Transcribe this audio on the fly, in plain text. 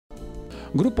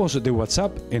Grupos de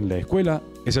WhatsApp en la escuela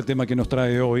es el tema que nos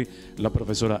trae hoy la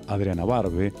profesora Adriana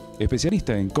Barbe,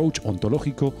 especialista en coach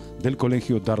ontológico del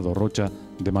Colegio Dardo Rocha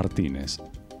de Martínez.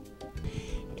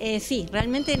 Sí,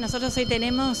 realmente nosotros hoy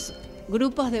tenemos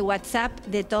grupos de WhatsApp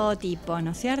de todo tipo,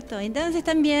 ¿no es cierto? Entonces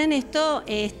también esto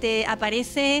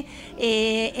aparece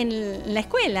en la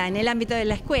escuela, en el ámbito de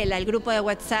la escuela, el grupo de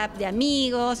WhatsApp de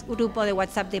amigos, grupo de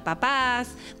WhatsApp de papás,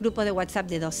 grupo de WhatsApp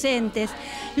de docentes.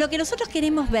 Lo que nosotros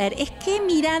queremos ver es qué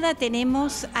mirada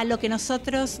tenemos a lo que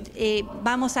nosotros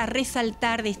vamos a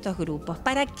resaltar de estos grupos.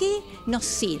 ¿Para qué nos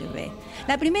sirve?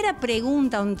 La primera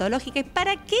pregunta ontológica es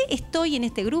 ¿para qué estoy en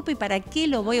este grupo y para qué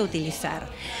lo voy a utilizar?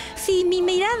 Si mi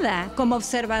mirada como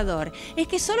observador es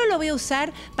que solo lo voy a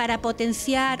usar para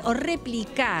potenciar o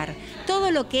replicar todo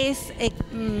lo que es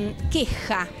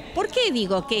queja. ¿Por qué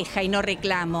digo queja y no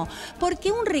reclamo? Porque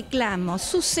un reclamo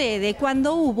sucede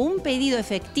cuando hubo un pedido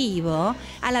efectivo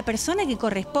a la persona que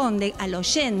corresponde, al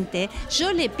oyente,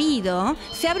 yo le pido,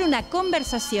 se abre una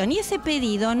conversación y ese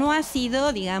pedido no ha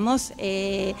sido, digamos,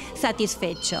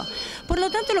 satisfecho. Por lo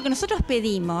tanto, lo que nosotros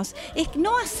pedimos es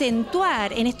no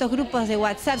acentuar en estos grupos de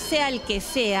WhatsApp, sea el que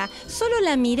sea, solo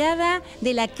la mirada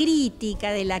de la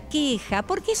crítica, de la queja,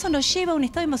 porque eso nos lleva a un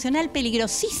estado emocional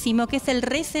peligrosísimo, que es el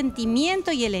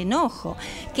resentimiento y el enojo,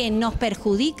 que nos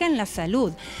perjudica en la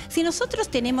salud. Si nosotros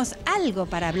tenemos algo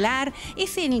para hablar,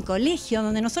 es en el colegio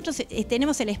donde nosotros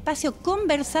tenemos el espacio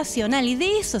conversacional, y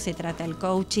de eso se trata el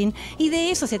coaching, y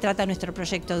de eso se trata nuestro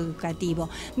proyecto educativo,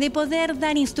 de poder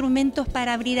dar instrumentos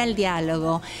para abrir al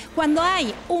diálogo. Cuando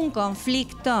hay un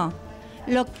conflicto,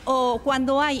 o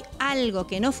cuando hay algo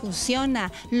que no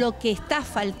funciona, lo que está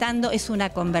faltando es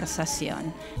una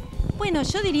conversación. Bueno,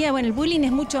 yo diría, el bullying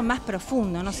es mucho más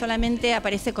profundo, no solamente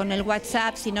aparece con el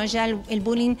WhatsApp, sino ya el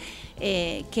bullying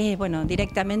que,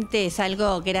 directamente es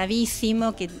algo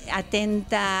gravísimo, que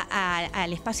atenta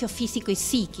al espacio físico y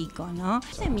psíquico, ¿no?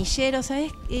 Semilleros,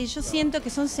 ¿sabes? Yo siento que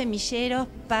son semilleros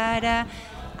para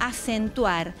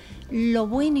acentuar lo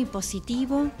bueno y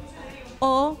positivo.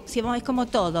 O, si vamos, es como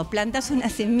todo, plantas una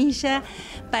semilla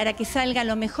para que salga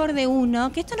lo mejor de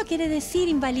uno, que esto no quiere decir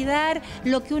invalidar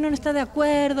lo que uno no está de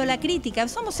acuerdo, la crítica,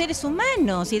 somos seres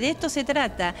humanos y de esto se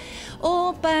trata.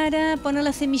 O para poner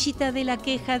la semillita de la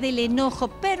queja, del enojo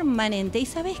permanente. ¿Y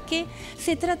sabes qué?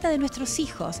 Se trata de nuestros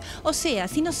hijos. O sea,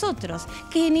 si nosotros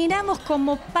generamos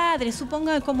como padres,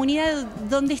 suponga en comunidad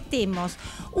donde estemos,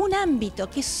 un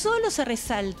ámbito que solo se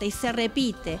resalta y se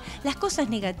repite las cosas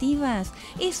negativas,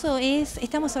 eso es,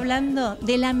 estamos hablando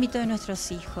del ámbito de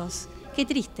nuestros hijos. Qué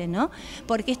triste, ¿no?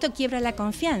 Porque esto quiebra la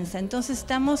confianza. Entonces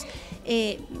estamos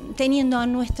teniendo a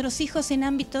nuestros hijos en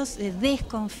ámbitos de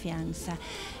desconfianza.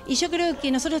 Y yo creo que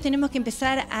nosotros tenemos que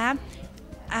empezar a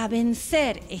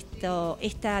vencer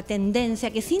esta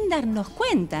tendencia que sin darnos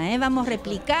cuenta, vamos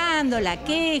replicando la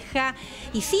queja,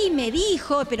 y sí, me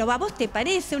dijo, pero a vos te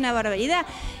parece una barbaridad.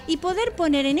 Y poder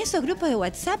poner en esos grupos de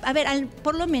WhatsApp, a ver,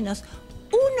 por lo menos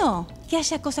uno, que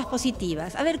haya cosas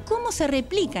positivas, a ver cómo se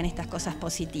replican estas cosas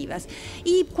positivas.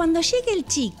 Y cuando llegue el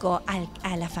chico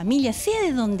a la familia, sea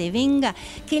de donde venga,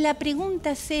 que la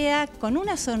pregunta sea con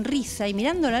una sonrisa y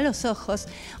mirándolo a los ojos: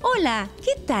 hola,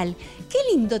 ¿qué tal? Qué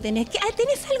lindo tenés.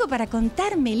 ¿Tenés algo para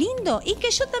contarme lindo? Y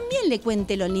que yo también le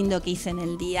cuente lo lindo que hice en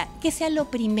el día, que sea lo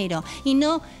primero y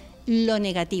no lo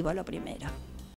negativo lo primero.